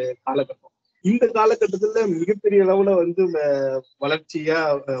ஆரம்பிக்கிற ஒரு காலகட்டம். இந்த காலகட்டத்துல மிகப்பெரிய அளவுல வந்து வளர்ச்சி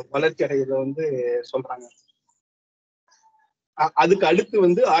அடைகிறத வந்து சொல்றாங்க. அதுக்கு அடுத்து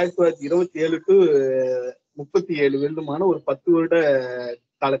வந்து 1927 to 37 வருடமான ஒரு 10 வருட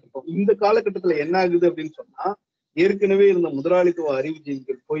காலகட்டம். இந்த காலகட்டத்துல என்ன ஆகுது அப்படின்னு சொன்னா, ஏற்கனவே இருந்த முதலாளித்துவ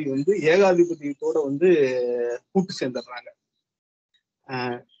அறிவுஜீவிகள் போய் வந்து ஏகாதிபத்தியத்தோட வந்து கூட்டு சேர்ந்துடுறாங்க.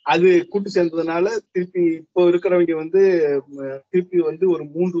 அது கூட்டு சேர்ந்ததுனால திருப்பி இப்போ இருக்கிறவங்க வந்து திருப்பி வந்து ஒரு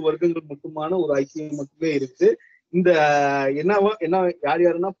 3 வர்க்கங்கள் மட்டுமான ஒரு ஐக்கியம் மட்டுமே இருக்கு. இந்த என்ன யார்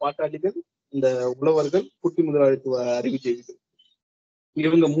யாருன்னா பாட்டாளிகள், இந்த உழவர்கள், குட்டி முதலாளித்துவ அறிவுஜீவிகள்,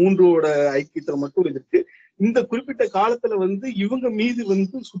 இவங்க 3ஓட ஐக்கியத்துல மட்டும் இருக்கு. இந்த குறிப்பிட்ட காலத்துல வந்து இவங்க மீது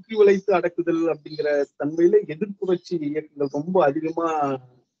வந்து சுற்றி வளைத்து அடக்குதல் அப்படிங்கிற தன்மையில எதிர்ப்புரட்சி இயக்கங்கள் ரொம்ப அதிகமா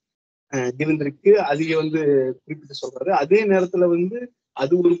இருந்திருக்கு. அதைய வந்து குறிப்பிட்டு சொல்றாரு. அதே நேரத்துல வந்து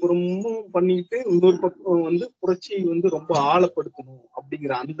அது ஒரு புறமும் பண்ணிட்டு இன்னொரு பக்கம் வந்து புரட்சியை வந்து ரொம்ப ஆழப்படுத்தணும்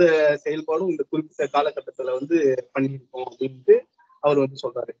அப்படிங்கிற அந்த செயல்பாடும் இந்த குறிப்பிட்ட காலகட்டத்துல வந்து பண்ணியிருக்கோம் அப்படின்ட்டு அவர் வந்து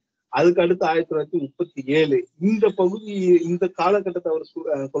சொல்றாரு. அதுக்கு அடுத்து 1937 இந்த பகுதி, இந்த காலகட்டத்தை அவர்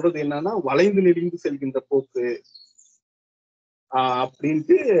சொல்றது என்னன்னா, வளைந்து நெளிந்து செல்கின்ற போக்கு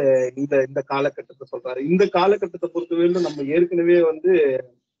அப்படின்ட்டு இந்த காலகட்டத்தை சொல்றாரு. இந்த காலகட்டத்தை பொறுத்தவரையிலும் நம்ம ஏற்கனவே வந்து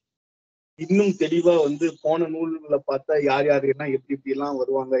இன்னும் தெளிவா வந்து போன நூல்களை பார்த்தா யார் யார் எல்லாம் எப்படி எல்லாம்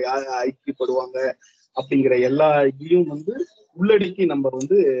வருவாங்க, யார் ஐக்கியப்படுவாங்க அப்படிங்கிற எல்லா இதையும் வந்து உள்ளடக்கி நம்ம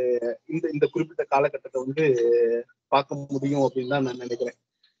வந்து இந்த குறிப்பிட்ட காலகட்டத்தை வந்து பார்க்க முடியும் அப்படின்னு தான் நான் நினைக்கிறேன்.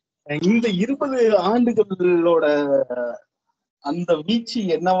 இந்த 20 ஆண்டுகளோட அந்த வீழ்ச்சி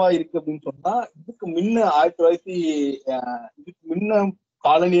என்னவா இருக்கு அப்படின்னு சொன்னா, இதுக்கு முன்ன 1900 இதுக்கு முன்ன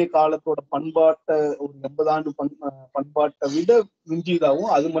காலனிய காலத்தோட பண்பாட்டை ஒரு 80 ஆண்டு பண்பாட்டை விட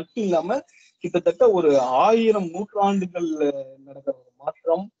மிஞ்சியதாகவும், அது மட்டும் இல்லாம கிட்டத்தட்ட ஒரு 1000 நூற்றாண்டுகள் நடக்கிற ஒரு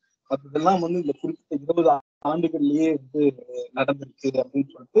மாற்றம், அதெல்லாம் வந்து இந்த குறிப்பிட்ட 20 ஆண்டுகள்லயே வந்து நடந்திருக்கு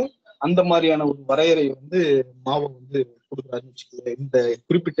அப்படின்னு சொல்லிட்டு அந்த மாதிரியான ஒரு வரையறை வந்து மாவோ வந்து கொடுக்குறாருன்னு வச்சுக்கோங்க. இந்த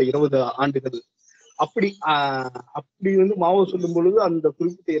குறிப்பிட்ட 20 ஆண்டுகள் அப்படி வந்து மாவோ சொல்லும் பொழுது அந்த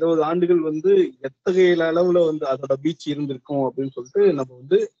குறிப்பிட்ட 20 ஆண்டுகள் வந்து எத்தகைய அளவுல வந்து அதோட வீழ்ச்சி இருந்திருக்கும் அப்படின்னு சொல்லிட்டு நம்ம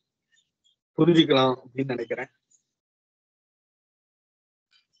வந்து புரிஞ்சுக்கலாம் அப்படின்னு நினைக்கிறேன்.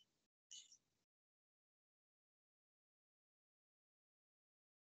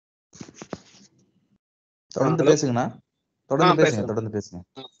 தொடர்ந்து பேசுங்கண்ணா. தொடர்ந்து பேசுங்க.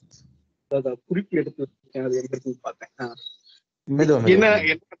 குறிப்பு எடுத்து அது எடுத்து பார்த்தேன். என்ன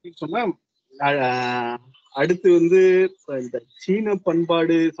அப்படின்னு சொன்னா, அடுத்து வந்து இந்த சீன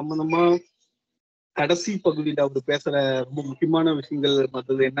பண்பாடு சம்பந்தமா கடைசி பகுதியில அவர் பேசுற ரொம்ப முக்கியமான விஷயங்கள்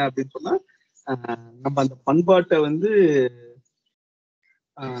மற்றது என்ன அப்படின்னு சொன்னா, நம்ம அந்த பண்பாட்டை வந்து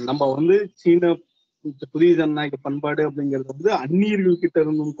நம்ம வந்து சீன புதிய ஜனநாயக பண்பாடு அப்படிங்கிறது வந்து அந்நியர்கள் கிட்ட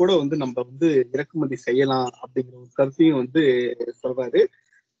இருந்தும் கூட வந்து நம்ம வந்து இறக்குமதி செய்யலாம் அப்படிங்கிற ஒரு கருத்தையும் வந்து சொல்றாரு.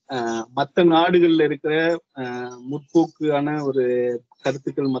 மற்ற நாடுகள்ல இருக்கிற முற்போக்கான ஒரு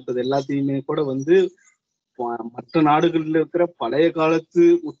கருத்துக்கள் மற்றது எல்லாத்தையுமே கூட வந்து மற்ற நாடுகள்ல இருக்கிற பழைய காலத்து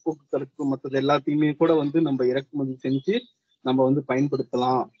முற்போக்கு கருத்து மற்றது எல்லாத்தையுமே கூட வந்து நம்ம இறக்குமதி செஞ்சு நம்ம வந்து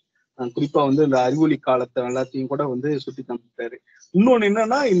பயன்படுத்தலாம். குறிப்பா வந்து இந்த அறிவொளி காலத்தை எல்லாத்தையும் கூட வந்து சுட்டி காமிச்சிட்டாரு. இன்னொன்னு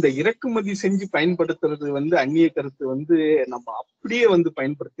என்னன்னா, இந்த இறக்குமதி செஞ்சு பயன்படுத்துறது வந்து அந்நிய கருத்து வந்து நம்ம அப்படியே வந்து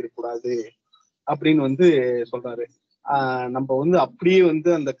பயன்படுத்திடக்கூடாது அப்படின்னு வந்து சொல்றாரு. நம்ம வந்து அப்படியே வந்து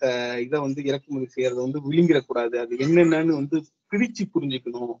அந்த இதை வந்து இறக்குமதி செய்யறத வந்து விழுங்கிடக்கூடாது, அது என்னென்னு வந்து பிரிச்சு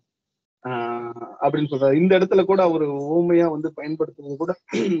புரிஞ்சுக்கணும் அப்படின்னு சொல்றாரு. இந்த இடத்துல கூட அவர் ஓமையா வந்து பயன்படுத்துறது கூட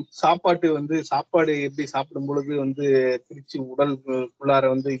சாப்பாடு எப்படி சாப்பிடும் பொழுது வந்து பிரிச்சு உடலுக்குள்ளார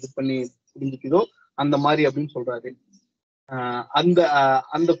வந்து இது பண்ணி புரிஞ்சுக்குதோ அந்த மாதிரி அப்படின்னு சொல்றாரு.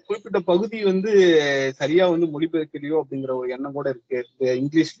 அந்த குறிப்பிட்ட பகுதி வந்து சரியா வந்து மொழிபெயர்க்கலையோ அப்படிங்கிற ஒரு எண்ணம் கூட இருக்கு.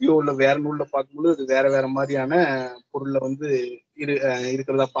 இங்கிலீஷ்லயோ இல்ல வேற நூல்ல பார்க்கும்போது அது வேற மாதிரியான பொருள்ல வந்து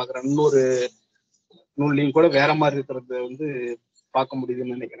இருக்கிறதா பாக்குறேன். இன்னொரு நூல்லையும் கூட வேற மாதிரி இருக்கிறத வந்து பார்க்க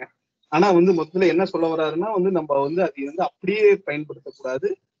முடியுதுன்னு நினைக்கிறேன். ஆனா வந்து மொத்தத்துல என்ன சொல்ல வர்றாருன்னா வந்து நம்ம வந்து அதை வந்து அப்படியே பயன்படுத்தக்கூடாது,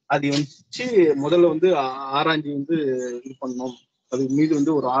 அதை வச்சு முதல்ல வந்து ஆராய்ச்சி வந்து இது பண்ணணும், அது மீது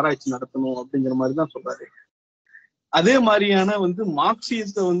வந்து ஒரு ஆராய்ச்சி நடத்தணும் அப்படிங்கிற மாதிரிதான் சொல்றாரு. அதே மாதிரியான வந்து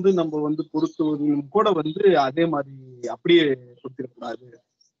மார்க்சியத்தை வந்து நம்ம வந்து பொறுத்தவரையும் கூட வந்து அதே மாதிரி அப்படியே கொடுத்திடக்கூடாது.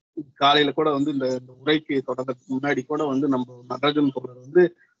 காலையில கூட வந்து இந்த உரைக்கு தொடர்றதுக்கு முன்னாடி கூட வந்து நம்ம நடராஜன் தோழர் வந்து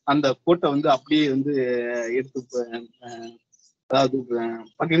அந்த கோட்டை வந்து அப்படியே வந்து எடுத்து அதாவது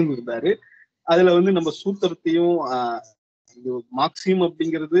பகிர்ந்து இருந்தாரு. அதுல வந்து நம்ம சூத்திரத்தையும் மார்க்சியம்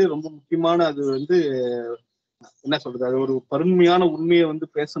அப்படிங்கிறது ரொம்ப முக்கியமான, அது வந்து என்ன சொல்றது, அது ஒரு பருமையான உண்மையை வந்து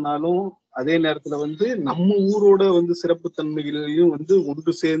பேசினாலும் அதே நேரத்துல வந்து நம்ம ஊரோட வந்து சிறப்பு தன்மைகளையும் வந்து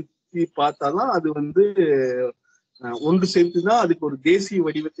ஒன்று சேர்த்து பார்த்தாதான் அது வந்து ஒன்று சேர்த்துதான் அதுக்கு ஒரு தேசிய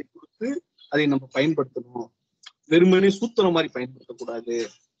வடிவத்தை கொடுத்து அதை நம்ம பயன்படுத்தணும், வெறுமனே சூத்திரம் மாதிரி பயன்படுத்தக்கூடாது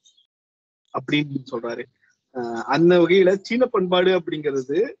அப்படின்னு சொல்றாரு. அந்த வகையில சீன பண்பாடு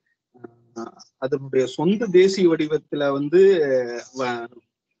அப்படிங்கிறது அதனுடைய சொந்த தேசிய வடிவத்துல வந்து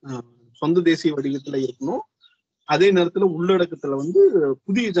சொந்த தேசிய வடிவத்துல இருக்கணும், அதே நேரத்துல உள்ளடக்கத்துல வந்து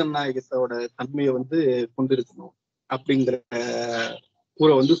புதிய ஜனநாயகத்தோட தன்மையை வந்து கொண்டிருக்கணும் அப்படிங்கிற கூற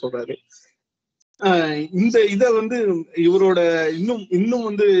வந்து சொல்றாரு. இந்த இத வந்து இவரோட இன்னும்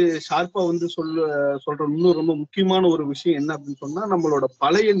வந்து ஷார்ப்பா வந்து சொல்ற இன்னும் ரொம்ப முக்கியமான ஒரு விஷயம் என்ன அப்படின்னு சொன்னா, நம்மளோட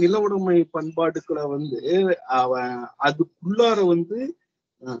பழைய நில உடைமை பண்பாடுகளை வந்து அதுக்குள்ளார வந்து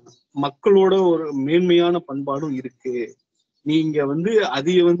மக்களோட ஒரு மேன்மையான பண்பாடும் இருக்கு, நீங்க வந்து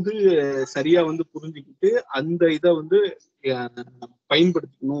அதைய வந்து சரியா வந்து புரிஞ்சுக்கிட்டு அந்த இதை வந்து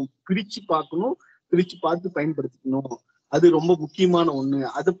பயன்படுத்திக்கணும், பிரிச்சு பார்த்து பயன்படுத்திக்கணும், அது ரொம்ப முக்கியமான ஒண்ணு.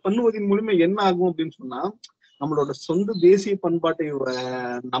 அதை பண்ணுவதன் மூலமா என்ன ஆகும் அப்படின்னு சொன்னா, நம்மளோட சொந்த தேசிய பண்பாட்டை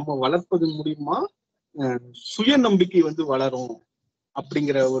நம்ம வளர்ப்பதன் மூலியமா சுய நம்பிக்கை வந்து வளரும்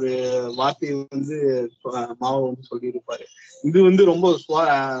அப்படிங்கிற ஒரு வார்த்தையை வந்து மாவோ வந்து சொல்லியிருப்பாரு. இது வந்து ரொம்ப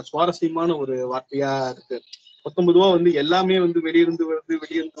சுவாரஸ்யமான ஒரு வார்த்தையா இருக்கு. 19 வந்து எல்லாமே வந்து வெளியிருந்து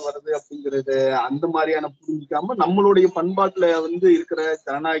வருது அப்படிங்கிறது அந்த மாதிரியான புரிஞ்சிக்காம நம்மளுடைய பண்பாட்டுல வந்து இருக்கிற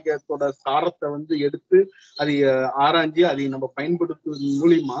ஜனநாயகத்தோட சாரத்தை வந்து எடுத்து அதை ஆராய்ஞ்சி அதை நம்ம பயன்படுத்துவதன்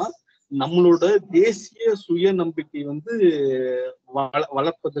மூலியமா நம்மளோட தேசிய சுய நம்பிக்கை வந்து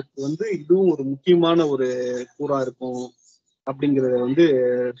வளர்ப்பதற்கு வந்து இதுவும் ஒரு முக்கியமான ஒரு கூறா இருக்கும் அப்படிங்கிறத வந்து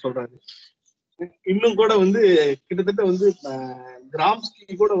சொல்றாரு. இன்னும் கூட வந்து கிட்டத்தட்ட வந்து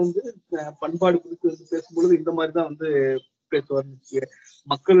கிராம்ஸ்கி கூட வந்து பண்பாடு குறித்து வந்து பேசும்பொழுது இந்த மாதிரிதான் வந்து பேசுவார்.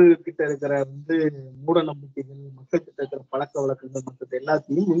 மக்கள் கிட்ட இருக்கிற மூட நம்பிக்கைகள், மக்கள் கிட்ட இருக்கிற பழக்க வழக்கங்கள் மற்றது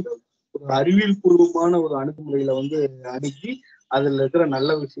எல்லாத்தையும் ஒரு அறிவியல் பூர்வமான ஒரு அணுகுமுறையில அணுகி அதுல இருக்கிற நல்ல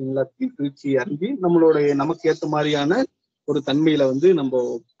விஷயம் எல்லாத்தையும் பிரிச்சு அறிஞ்சு நமக்கு ஏற்ற மாதிரியான ஒரு தன்மையில நம்ம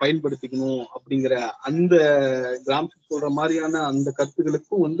பயன்படுத்திக்கணும் அப்படிங்கிற அந்த கிராம்ஸ் சொல்ற மாதிரியான அந்த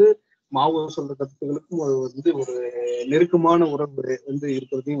கருத்துக்களுக்கும் மாவோ சொல்ற கருத்துக்களுக்கும் ஒரு நெருக்கமான உறவு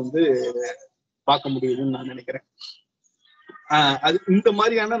இருக்கிறதையும் பார்க்க முடியுதுன்னு நான் நினைக்கிறேன். அது இந்த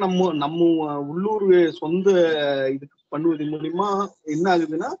மாதிரியான நம்ம உள்ளூர் சொந்த இதுக்கு பண்ணுவதன் மூலியமா என்ன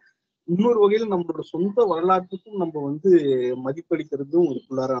ஆகுதுன்னா, இன்னொரு வகையில நம்மளோட சொந்த வரலாற்றுக்கும் நம்ம மதிப்பளிக்கிறதும்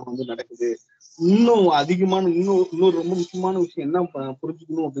இதுக்குள்ளார நடக்குது. இன்னும் அதிகமான இன்னொரு ரொம்ப முக்கியமான விஷயம் என்ன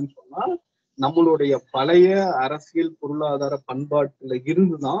புரிஞ்சுக்கணும் அப்படின்னு சொன்னா, நம்மளுடைய பழைய அரசியல் பொருளாதார பண்பாட்டுல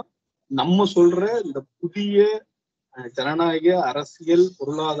இருந்துதான் நம்ம சொல்ற இந்த புதிய ஜனநாயக அரசியல்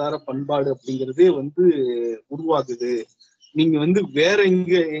பொருளாதார பண்பாடு அப்படிங்கிறதே உருவாகுது. நீங்க வேற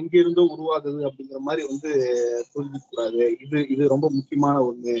எங்க இருந்தோ உருவாகுது அப்படிங்கிற மாதிரி புரிஞ்சுக்க கூடாது. இது ரொம்ப முக்கியமான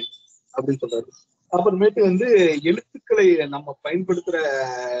ஒண்ணு அப்படின்னு சொல்றாரு. அப்புறமேட்டு எழுத்துக்களை நம்ம பயன்படுத்துற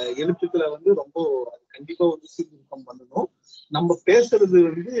எழுத்துக்களை ரொம்ப கண்டிப்பா சீர்திருத்தம் பண்ணணும். நம்ம பேசுறது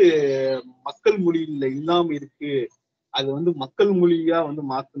மக்கள் மொழியில இல்லாம இருக்கு, அது மக்கள் மொழியா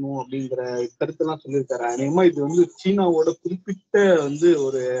மாத்தணும் அப்படிங்கிற கருத்தெல்லாம் சொல்லியிருக்காரு. அநேகமா இது சீனாவோட குறிப்பிட்ட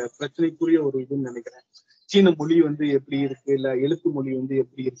ஒரு பிரச்சனைக்குரிய ஒரு இதுன்னு நினைக்கிறேன். சீன மொழி எப்படி இருக்கு, இல்ல எழுத்து மொழி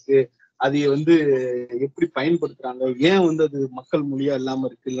எப்படி இருக்கு, அதை எப்படி பயன்படுத்துறாங்க, ஏன் அது மக்கள் மொழியா இல்லாம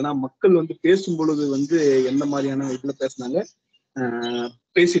இருக்கு, இல்லைன்னா மக்கள் பேசும் பொழுது எந்த மாதிரியான இதுல பேசினாங்க,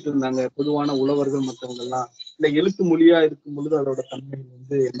 பேசிட்டு இருந்தாங்க பொதுவான உழவர்கள் மற்றவங்க எல்லாம், இல்ல எழுத்து மொழியா இருக்கும் பொழுது அதோட தன்மை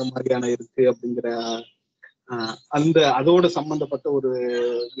எந்த மாதிரியான இருக்கு அப்படிங்கிற அதோட சம்பந்தப்பட்ட ஒரு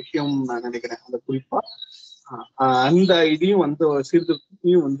விஷயம் நான் நினைக்கிறேன். அந்த குறிப்பா அந்த இதையும்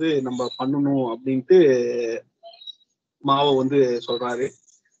சீர்திருத்தத்தையும் நம்ம பண்ணணும் அப்படின்ட்டு மாவோ சொல்றாரு.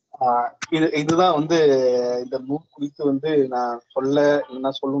 இதுதான் இந்த நூல் குறித்து நான்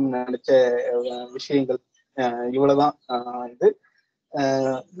என்ன சொல்லணும்னு நினைச்ச விஷயங்கள். இவ்வளவுதான்.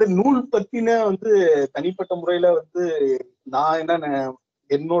 இந்த நூல் பத்தின தனிப்பட்ட முறையில நான் என்ன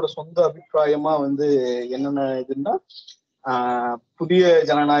என்னோட சொந்த அபிப்பிராயமா என்னென்ன இதுன்னா, புதிய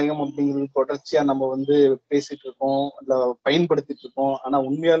ஜனநாயகம் அப்படிங்கிறது தொடர்ச்சியா நம்ம பேசிட்டு இருக்கோம், இல்ல பயன்படுத்திட்டு இருக்கோம். ஆனா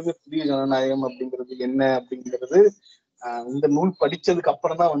உண்மையாலுமே புதிய ஜனநாயகம் அப்படிங்கிறது என்ன அப்படிங்கிறது இந்த நூல் படிச்சதுக்கு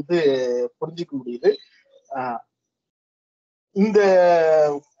அப்புறம் தான் புரிஞ்சுக்க முடியுது. இந்த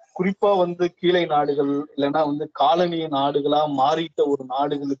குறிப்பா கீழை நாடுகள் இல்லைன்னா காலனிய நாடுகளா மாறிட்ட ஒரு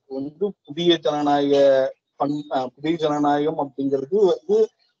நாடுகளுக்கு புதிய ஜனநாயகம் அப்படிங்கிறது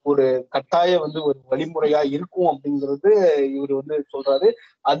ஒரு கட்டாய ஒரு வழிமுறையா இருக்கும் அப்படிங்கிறது இவர் சொல்றாரு.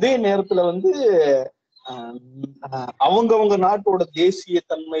 அதே நேரத்துல அவங்கவங்க நாட்டோட தேசிய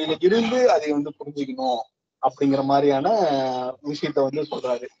தன்மையில இருந்து அதை புரிஞ்சுக்கணும் அப்படிங்கிற மாதிரியான விஷயத்த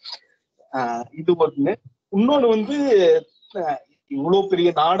சொல்றாரு. இது ஒண்ணு. இன்னொன்னு இவ்வளவு பெரிய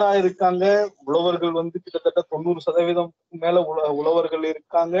நாடா இருக்காங்க, உழவர்கள் கிட்டத்தட்ட 90% மேல உழவர்கள்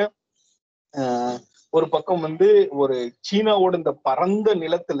இருக்காங்க. ஒரு பக்கம் ஒரு சீனாவோட இந்த பரந்த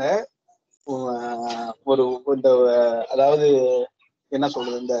நிலத்துல இந்த அதாவது என்ன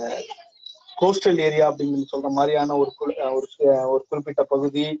சொல்றது, இந்த கோஸ்டல் ஏரியா அப்படின்னு சொல்ற மாதிரியான ஒரு குறிப்பிட்ட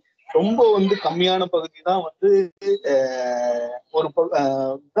பகுதி, ரொம்ப கம்மியான பகுதி தான் ஒரு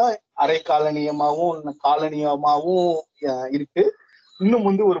அரை காலனியமாவும் காலனியமாவும் இருக்கு. இன்னும்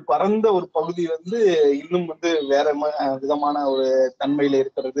ஒரு பரந்த ஒரு பகுதி இன்னும் வேற விதமான ஒரு தன்மையில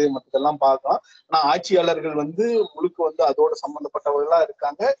இருக்கிறது மற்றதெல்லாம் பார்க்கலாம். ஆனா ஆட்சியாளர்கள் முழுக்க அதோட சம்பந்தப்பட்டவர்களா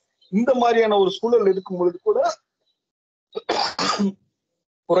இருக்காங்க. இந்த மாதிரியான ஒரு சூழல் இருக்கும் பொழுது கூட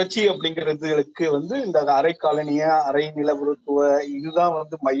புரட்சி அப்படிங்கிறதுக்கு இந்த அரை காலனிய அரை நிலவரத்துவ இதுதான்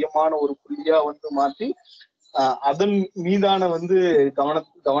மையமான ஒரு புள்ளியா மாற்றி அதன் மீதான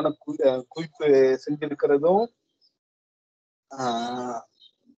கவன குவிப்பு செஞ்சிருக்கிறதும்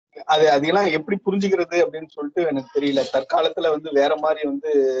அதெல்லாம் எப்படி புரிஞ்சுக்கிறது அப்படின்னு சொல்லிட்டு எனக்கு தெரியல. தற்காலத்துல வேற மாதிரி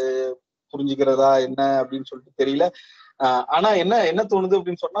புரிஞ்சுக்கிறதா என்ன அப்படின்னு சொல்லிட்டு தெரியல. ஆனா என்ன தோணுது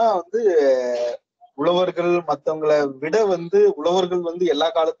அப்படின்னு சொன்னா உழவர்கள் மற்றவங்களை விட உழவர்கள் எல்லா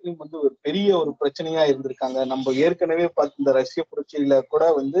காலத்திலும் ஒரு பெரிய ஒரு பிரச்சனையா இருந்திருக்காங்க. நம்ம ஏற்கனவே பார்த்து இந்த ரஷ்ய புரட்சியில கூட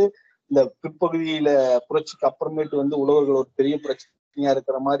இந்த பிற்பகுதியில புரட்சிக்கு அப்புறமேட்டு உழவர்கள் ஒரு பெரிய பிரச்சனையா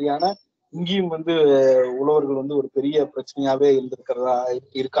இருக்கிற மாதிரியான இங்கேயும் உழவர்கள் ஒரு பெரிய பிரச்சனையாவே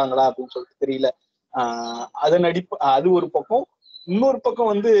இருக்காங்களா அப்படின்னு சொல்லிட்டு தெரியல. அதன் அது ஒரு பக்கம். இன்னொரு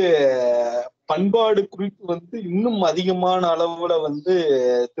பக்கம் பண்பாடு குறித்து இன்னும் அதிகமான அளவுல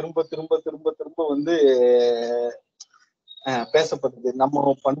திரும்ப திரும்ப திரும்ப திரும்ப பேசப்படுது.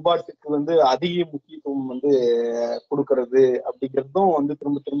 நம்ம பண்பாட்டுக்கு வந்து அதிக முக்கியத்துவம் வந்து கொடுக்கறது அப்படிங்கிறதும் வந்து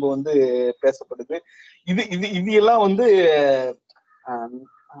திரும்ப திரும்ப வந்து பேசப்படுது. இது இது இது எல்லாம் வந்து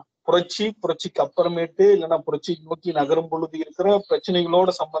புரட்சிக்கு அப்புறமேட்டு இல்லைன்னா புரட்சி நோக்கி நகரும் பொழுது இருக்கிற பிரச்சனைகளோட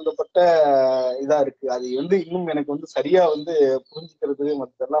சம்பந்தப்பட்ட இதா இருக்கு. அது வந்து இன்னும் எனக்கு வந்து சரியா வந்து புரிஞ்சுக்கிறது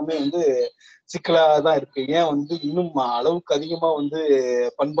மற்ற எல்லாமே வந்து சிக்கலாதான் இருக்கு. ஏன் வந்து இன்னும் அளவுக்கு அதிகமா வந்து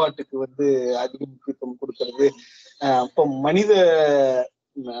பண்பாட்டுக்கு வந்து அதிக முக்கியத்துவம் கொடுக்கறது. இப்போ மனித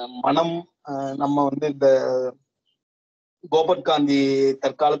மனம், நம்ம வந்து இந்த கோபர் காந்தி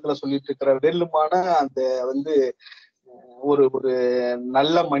தற்காலத்துல சொல்லிட்டு இருக்கிற வெல்லுமான அந்த வந்து ஒரு ஒரு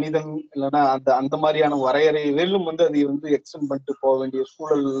நல்ல மனிதன் இல்லைன்னா அந்த மாதிரியான வரையறை வெல்லும் வந்து அதை வந்து எக்ஸ்டெண்ட் பண்ணிட்டு போக வேண்டிய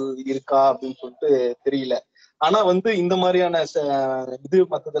சூழல் இருக்கா அப்படின்னு சொல்லிட்டு தெரியல. ஆனா வந்து இந்த மாதிரியான இது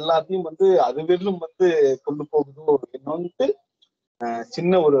மற்றது எல்லாத்தையும் வந்து அது வெல்லும் வந்து கொண்டு போகுதோ என்னன்ட்டு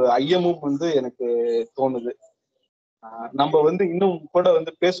சின்ன ஒரு ஐயமும் வந்து எனக்கு தோணுது. நம்ம வந்து இன்னும் கூட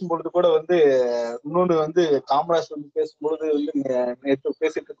வந்து பேசும்பொழுது கூட வந்து இன்னொன்று வந்து காமராஜ் வந்து பேசும்பொழுது வந்து நேற்று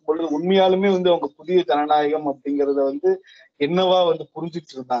பேசிட்டு இருக்கும் பொழுது உண்மையாலுமே வந்து அவங்க புதிய ஜனநாயகம் அப்படிங்கிறத வந்து என்னவா வந்து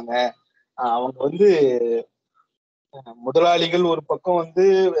புரிஞ்சுட்டு இருந்தாங்க. அவங்க வந்து முதலாளிகள் ஒரு பக்கம் வந்து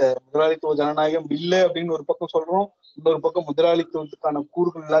முதலாளித்துவ ஜனநாயகம் இல்லை அப்படின்னு ஒரு பக்கம் சொல்றோம், இன்னொரு பக்கம் முதலாளித்துவத்துக்கான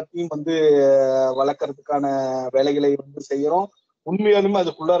கூறுகள் எல்லாத்தையும் வந்து வளர்க்கறதுக்கான வேலைகளை வந்து செய்யறோம். உண்மையாலுமே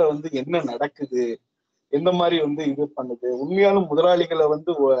அதுக்குள்ளார வந்து என்ன நடக்குது, எந்த மாதிரி வந்து இது பண்ணுது, உண்மையாலும் முதலாளிகளை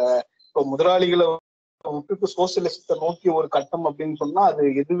வந்து இப்போ முதலாளிகளை விட்டுட்டு சோசியலிசத்தை நோக்கி ஒரு கட்டம் அப்படின்னு சொன்னா அது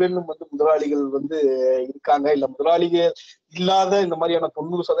எது வேணும் வந்து முதலாளிகள் வந்து இருக்காங்க, இல்ல முதலாளிகள் இல்லாத இந்த மாதிரியான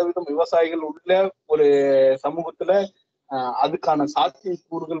 90% விவசாயிகள் உள்ள ஒரு சமூகத்துல அதுக்கான சாத்திய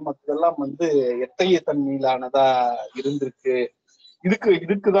கூறுகள் மற்றதெல்லாம் வந்து எத்தகைய தன்மையிலானதா இருந்திருக்கு.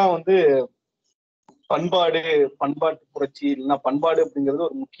 இதுக்குதான் வந்து பண்பாட்டு புரட்சி இல்லைன்னா பண்பாடு அப்படிங்கிறது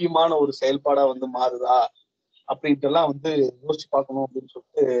ஒரு முக்கியமான ஒரு செயல்பாடா வந்து மாறுதா அப்படின்ட்டு எல்லாம் வந்து யோசிச்சு பார்க்கணும் அப்படின்னு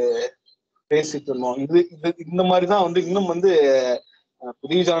சொல்லிட்டு பேசிட்டு இருந்தோம். இந்த மாதிரிதான் வந்து இன்னும் வந்து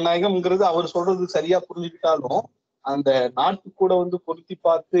புதிய ஜனநாயகம்ங்கிறது அவர் சொல்றது சரியா புரிஞ்சுக்கிட்டாலும் அந்த நாட்டு கூட வந்து பொருத்தி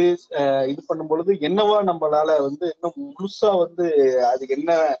பார்த்து இது பண்ணும் பொழுது என்னவா நம்மளால வந்து இன்னும் முழுசா வந்து அது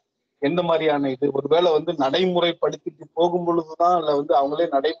எந்த மாதிரியான இது ஒருவேளை வந்து நடைமுறைப்படுத்திட்டு போகும் பொழுதுதான் இல்ல வந்து அவங்களே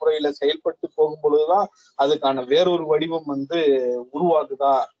நடைமுறையில செயல்பட்டு போகும் பொழுதுதான் அதுக்கான வேறொரு வடிவம் வந்து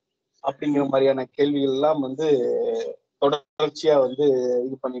உருவாகுதா அப்படிங்கிற மாதிரியான கேள்விகள் எல்லாம் வந்து தொடர்ச்சியா வந்து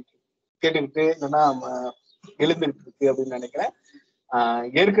இது பண்ணிட்டு கேட்டுக்கிட்டு இல்லைன்னா எழுந்துகிட்டு இருக்கு அப்படின்னு நினைக்கிறேன்.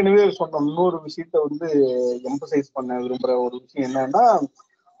 ஏற்கனவே சொன்ன இன்னொரு விஷயத்த வந்து எம்பசைஸ் பண்ண விரும்புற ஒரு விஷயம் என்னன்னா,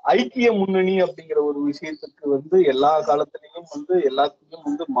 ஐக்கிய முன்னணி அப்படிங்கிற ஒரு விஷயத்துக்கு வந்து எல்லா காலத்திலையும் வந்து எல்லாத்தையும்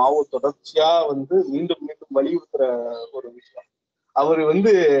வந்து மாவோ தொடர்ச்சியா வந்து மீண்டும் மீண்டும் வலியுறுத்துற ஒரு விஷயம். அவரு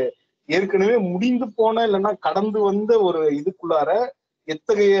வந்து ஏற்கனவே முடிந்து போன இல்லைன்னா கடந்து வந்த ஒரு இதுக்குள்ளார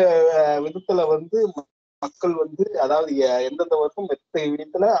எத்தகைய விதத்துல வந்து மக்கள் வந்து அதாவது எந்தெந்த வருஷம் எத்தகைய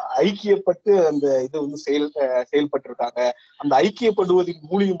விதத்துல ஐக்கியப்பட்டு அந்த இது வந்து செயல்பட்டிருக்காங்க. அந்த ஐக்கியப்படுவதன்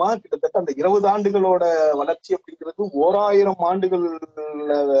மூலியமா கிட்டத்தட்ட அந்த 20 ஆண்டுகளோட வளர்ச்சி அப்படிங்கிறது 1000 ஆண்டுகள்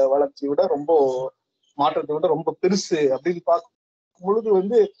வளர்ச்சியை விட ரொம்ப மாற்றத்தை விட ரொம்ப பெருசு அப்படின்னு பார்க்கும் பொழுது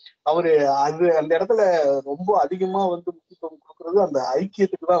வந்து அவரு அந்த இடத்துல ரொம்ப அதிகமா வந்து முக்கியத்துவம் கொடுக்கறது அந்த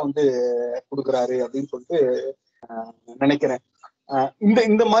ஐக்கியத்துக்கு தான் வந்து கொடுக்குறாரு அப்படின்னு சொல்லிட்டு நினைக்கிறேன்.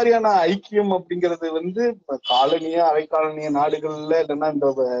 இந்த மாதிரியான ஐக்கியம் அப்படிங்கிறது வந்து அரைக்காலனிய நாடுகள்ல இல்லைன்னா இந்த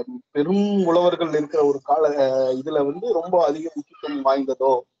பெரும் உழவர்கள் இருக்கிற ஒரு இதுல வந்து ரொம்ப அதிக முக்கியத்துவம்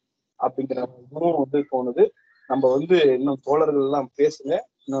வாய்ந்ததோ அப்படிங்கிற இதுவும் வந்து தோணுது. நம்ம வந்து இன்னும் தோழர்கள் எல்லாம் பேசுங்க,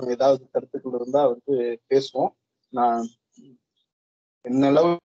 இன்னும் ஏதாவது கருத்துக்கள் இருந்தா வந்து பேசுவோம். நான் என்னளவு